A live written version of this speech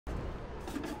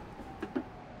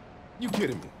You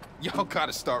kidding me? Y'all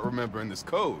gotta start remembering this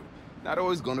code. Not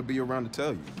always gonna be around to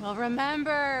tell you. We'll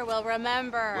remember. We'll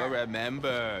remember. We'll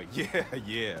remember.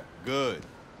 Yeah. Good.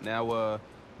 Now, what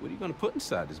are you gonna put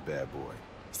inside this bad boy?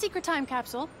 Secret time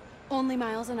capsule. Only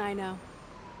Miles and I know.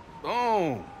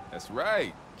 Boom. That's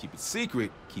right. Keep it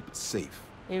secret, keep it safe.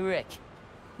 Hey, Rick.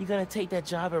 You gonna take that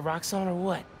job at Roxxon or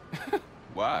what?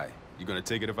 Why? You gonna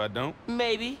take it if I don't?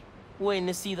 Maybe. Waiting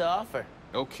to see the offer.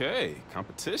 Okay,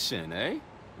 competition, eh?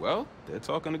 Well, they're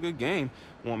talking a good game.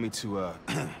 Want me to,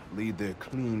 lead their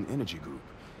clean energy group.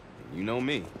 And you know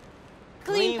me.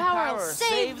 Clean power,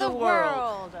 save the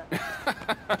world!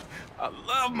 I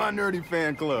love my nerdy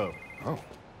fan club. Oh,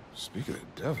 speak of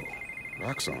the devil.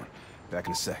 Roxxon. Back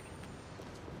in a sec.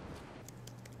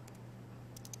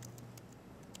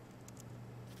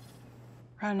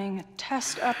 Running a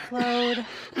test upload.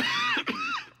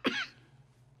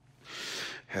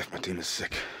 Half my team is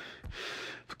sick.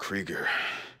 But Krieger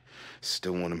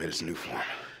still want him at his new form.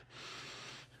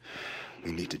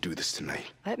 We need to do this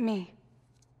tonight. Let me.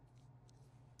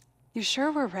 You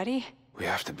sure we're ready? We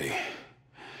have to be.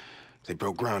 They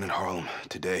broke ground in Harlem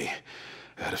today,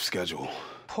 ahead of schedule.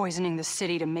 Poisoning the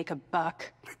city to make a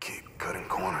buck. They keep cutting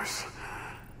corners,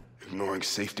 ignoring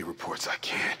safety reports. I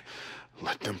can't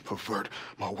let them pervert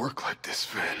my work like this,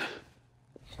 Finn.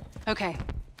 Okay.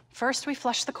 First we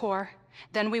flush the core,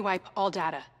 then we wipe all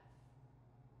data.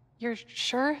 You're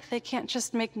sure they can't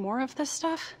just make more of this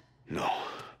stuff? No.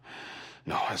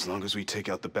 No, as long as we take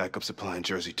out the backup supply in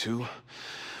Jersey too.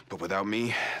 But without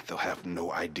me, they'll have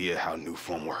no idea how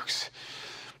Nuform works.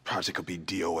 Project will be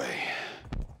DOA.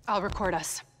 I'll record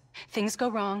us. Things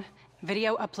go wrong,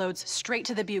 video uploads straight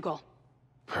to the Bugle.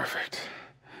 Perfect.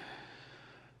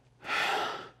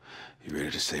 You ready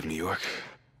to save New York?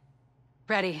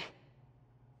 Ready.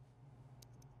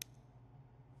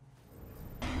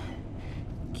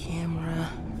 Camera,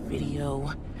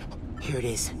 video. Here it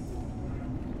is.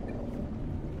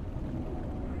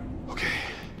 Okay.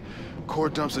 Core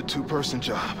dump's a two-person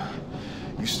job.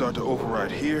 You start to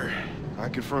override here, I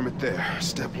confirm it there.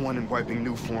 Step one in wiping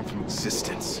Nuform from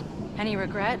existence. Any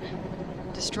regret?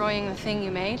 Destroying the thing you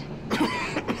made?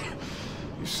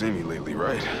 You've seen me lately,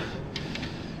 right?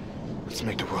 Let's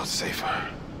make the world safer.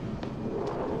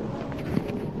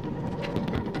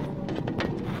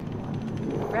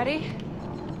 Ready?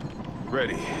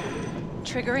 Ready.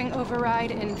 Triggering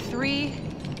override in 3,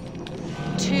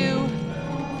 2...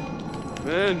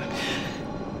 Ben!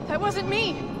 That wasn't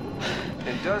me!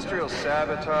 Industrial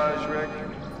sabotage, Rick?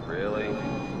 Really?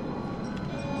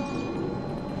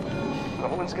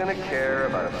 No one's gonna care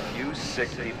about a few sick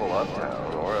people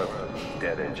uptown or a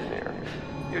dead engineer.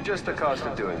 You're just the cost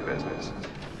of doing business.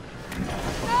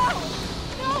 No!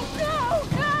 No, no,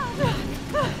 no!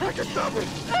 I can stop it!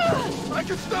 I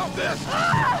can stop this!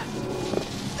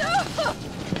 No!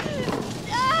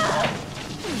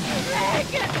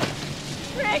 Rick!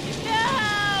 Rick, no!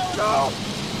 No!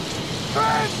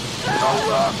 Ben! Don't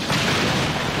look!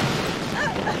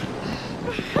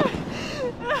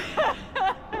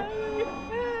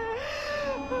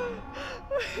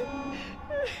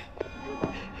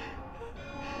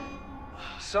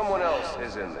 Someone else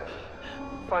is in there.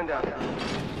 Find out.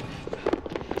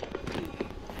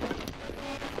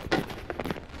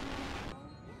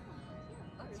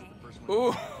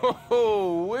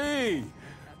 Oh-wee!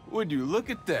 Would you look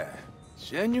at that?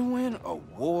 Genuine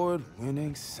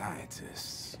award-winning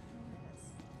scientists.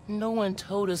 No one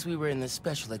told us we were in the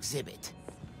special exhibit.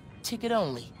 Ticket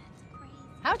only.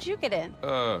 How'd you get in?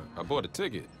 I bought a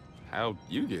ticket. How'd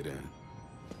you get in?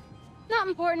 Not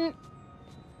important.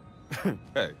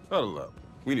 Hey, huddle up.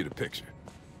 We need a picture.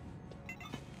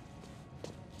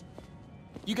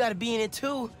 You gotta be in it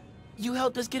too. You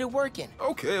helped us get it working.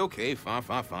 Okay,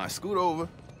 fine. Scoot over.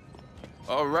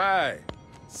 All right.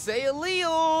 Say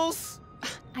alleles!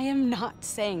 I am not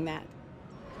saying that.